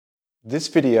This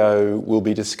video will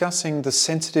be discussing the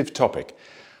sensitive topic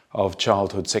of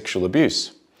childhood sexual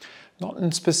abuse, not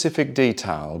in specific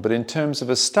detail, but in terms of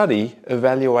a study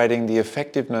evaluating the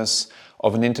effectiveness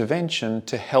of an intervention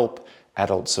to help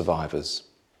adult survivors.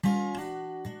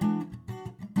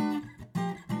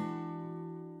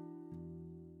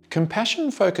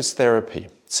 Compassion-focused therapy,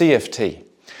 CFT,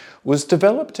 was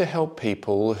developed to help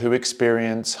people who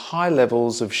experience high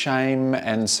levels of shame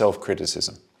and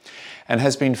self-criticism, and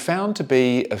has been found to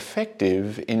be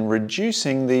effective in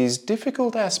reducing these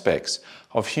difficult aspects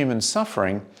of human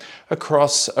suffering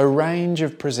across a range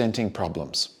of presenting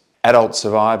problems. Adult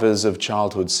survivors of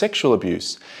childhood sexual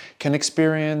abuse can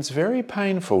experience very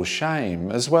painful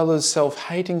shame as well as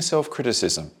self-hating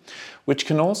self-criticism, which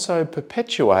can also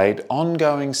perpetuate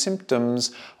ongoing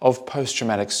symptoms of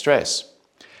post-traumatic stress.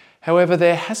 However,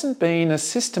 there hasn't been a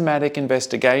systematic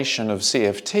investigation of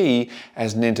CFT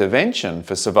as an intervention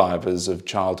for survivors of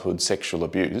childhood sexual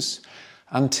abuse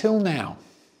until now.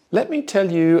 Let me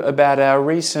tell you about our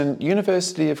recent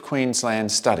University of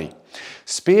Queensland study,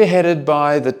 spearheaded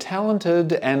by the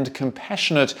talented and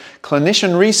compassionate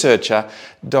clinician researcher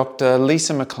Dr.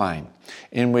 Lisa McLean,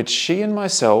 in which she and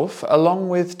myself, along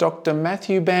with Dr.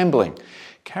 Matthew Bambling,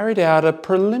 carried out a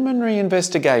preliminary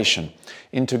investigation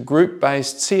into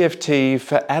group-based CFT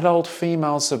for adult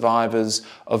female survivors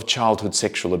of childhood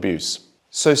sexual abuse.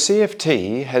 So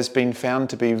CFT has been found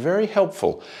to be very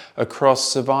helpful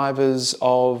across survivors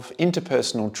of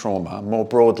interpersonal trauma more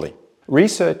broadly.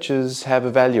 Researchers have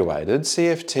evaluated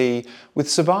CFT with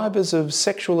survivors of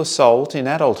sexual assault in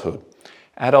adulthood,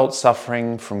 adults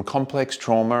suffering from complex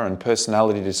trauma and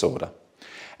personality disorder,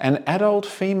 and adult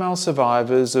female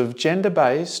survivors of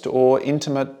gender-based or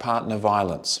intimate partner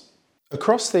violence.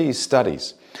 Across these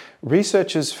studies,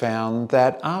 researchers found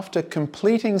that after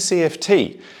completing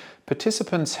CFT,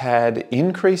 participants had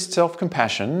increased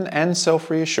self-compassion and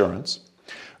self-reassurance,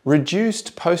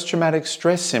 reduced post-traumatic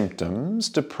stress symptoms,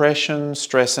 depression,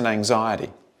 stress and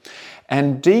anxiety,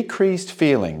 and decreased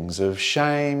feelings of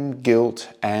shame, guilt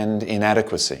and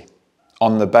inadequacy.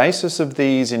 On the basis of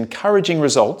these encouraging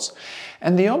results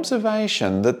and the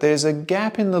observation that there's a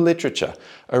gap in the literature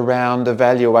around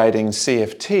evaluating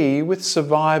CFT with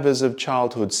survivors of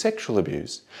childhood sexual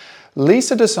abuse,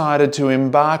 Lisa decided to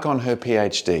embark on her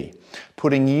PhD,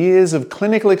 putting years of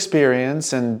clinical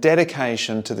experience and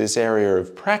dedication to this area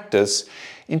of practice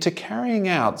into carrying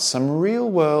out some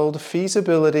real-world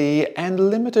feasibility and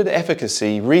limited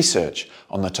efficacy research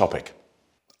on the topic.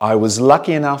 I was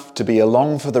lucky enough to be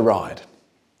along for the ride,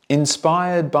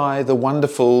 inspired by the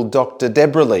wonderful Dr.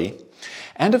 Deborah Lee,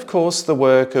 and of course the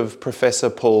work of Professor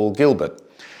Paul Gilbert.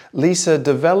 Lisa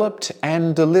developed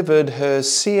and delivered her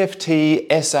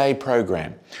CFT SA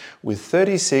program with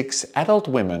 36 adult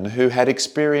women who had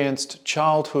experienced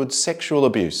childhood sexual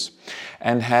abuse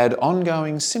and had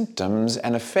ongoing symptoms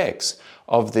and effects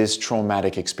of this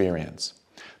traumatic experience.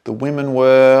 The women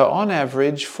were, on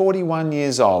average, 41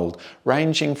 years old,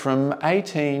 ranging from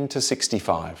 18 to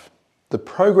 65. The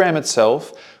program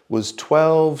itself was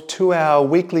 12 two-hour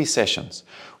weekly sessions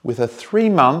with a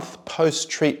 3-month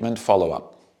post-treatment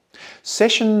follow-up.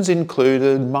 Sessions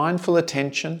included mindful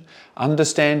attention,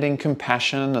 understanding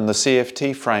compassion and the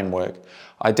CFT framework,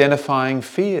 identifying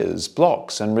fears,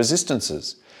 blocks and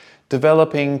resistances,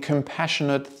 developing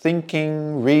compassionate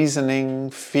thinking,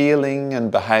 reasoning, feeling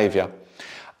and behaviour,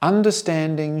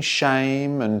 understanding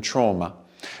shame and trauma,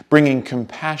 bringing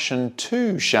compassion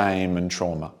to shame and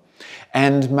trauma,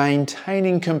 and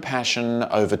maintaining compassion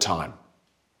over time.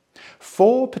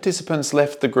 4 participants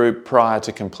left the group prior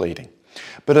to completing,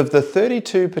 but of the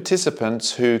 32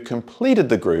 participants who completed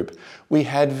the group, we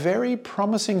had very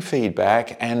promising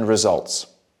feedback and results.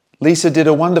 Lisa did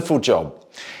a wonderful job,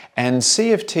 and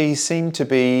CFT seemed to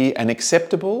be an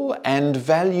acceptable and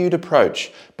valued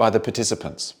approach by the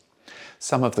participants.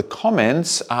 Some of the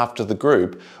comments after the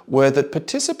group were that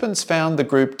participants found the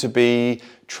group to be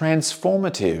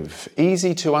transformative,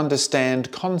 easy to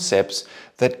understand concepts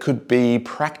that could be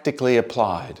practically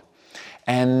applied,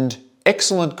 and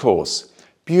excellent course,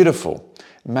 beautiful,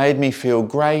 made me feel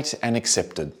great and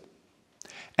accepted.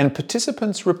 And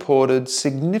participants reported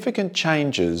significant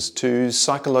changes to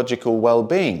psychological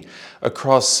well-being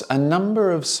across a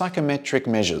number of psychometric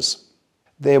measures.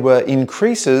 There were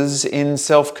increases in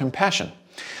self-compassion,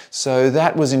 so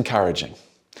that was encouraging.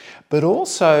 But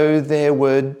also there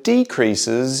were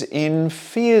decreases in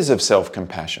fears of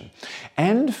self-compassion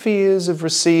and fears of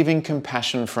receiving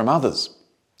compassion from others.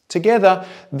 Together,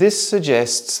 this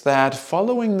suggests that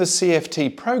following the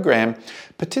CFT program,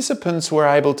 participants were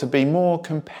able to be more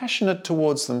compassionate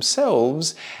towards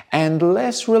themselves and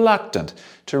less reluctant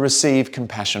to receive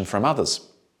compassion from others.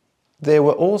 There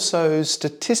were also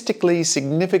statistically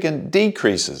significant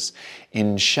decreases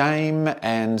in shame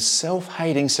and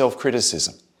self-hating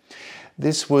self-criticism.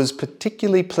 This was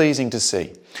particularly pleasing to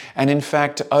see, and in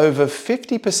fact over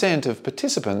 50% of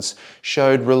participants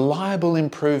showed reliable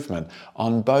improvement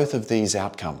on both of these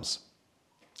outcomes.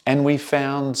 And we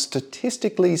found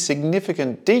statistically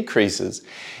significant decreases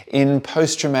in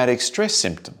post-traumatic stress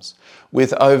symptoms,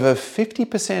 with over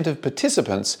 50% of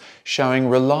participants showing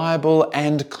reliable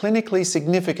and clinically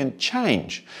significant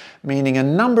change, meaning a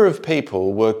number of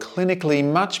people were clinically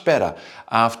much better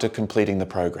after completing the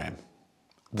program.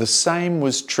 The same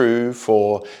was true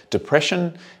for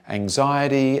depression,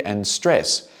 anxiety, and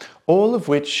stress, all of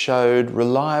which showed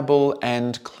reliable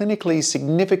and clinically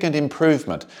significant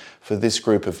improvement for this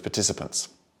group of participants.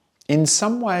 In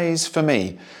some ways, for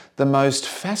me, the most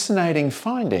fascinating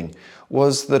finding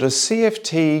was that a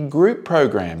CFT group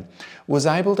program was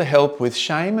able to help with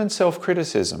shame and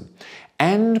self-criticism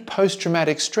and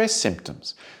post-traumatic stress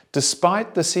symptoms,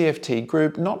 despite the CFT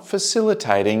group not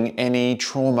facilitating any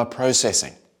trauma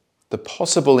processing. The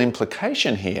possible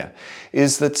implication here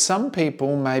is that some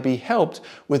people may be helped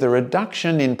with a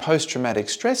reduction in post-traumatic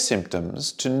stress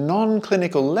symptoms to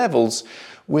non-clinical levels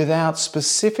without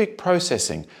specific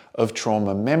processing of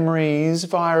trauma memories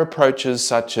via approaches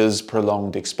such as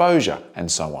prolonged exposure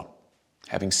and so on.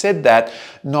 Having said that,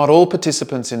 not all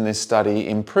participants in this study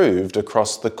improved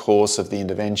across the course of the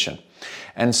intervention.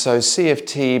 And so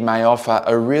CFT may offer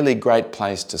a really great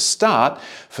place to start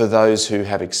for those who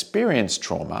have experienced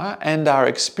trauma and are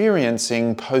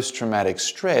experiencing post-traumatic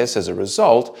stress as a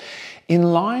result,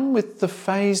 in line with the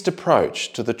phased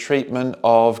approach to the treatment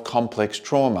of complex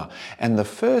trauma and the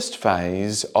first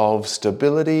phase of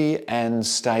stability and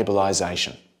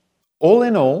stabilisation. All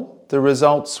in all, the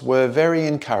results were very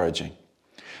encouraging.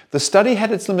 The study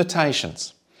had its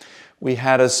limitations. We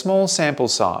had a small sample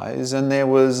size and there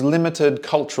was limited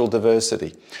cultural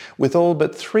diversity, with all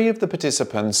but 3 of the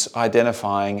participants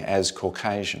identifying as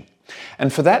Caucasian.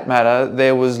 And for that matter,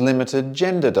 there was limited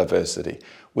gender diversity,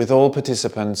 with all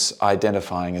participants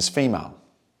identifying as female.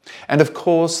 And of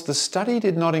course, the study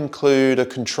did not include a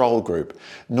control group,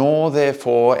 nor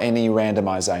therefore any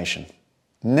randomization.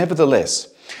 Nevertheless,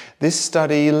 this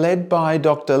study, led by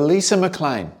Dr. Lisa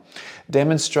McLean,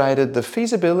 demonstrated the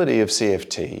feasibility of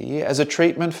CFT as a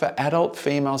treatment for adult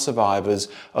female survivors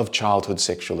of childhood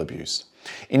sexual abuse,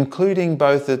 including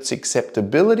both its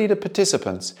acceptability to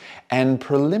participants and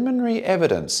preliminary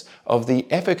evidence of the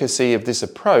efficacy of this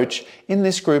approach in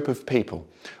this group of people,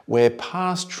 where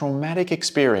past traumatic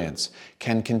experience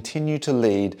can continue to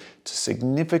lead to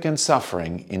significant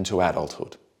suffering into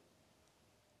adulthood.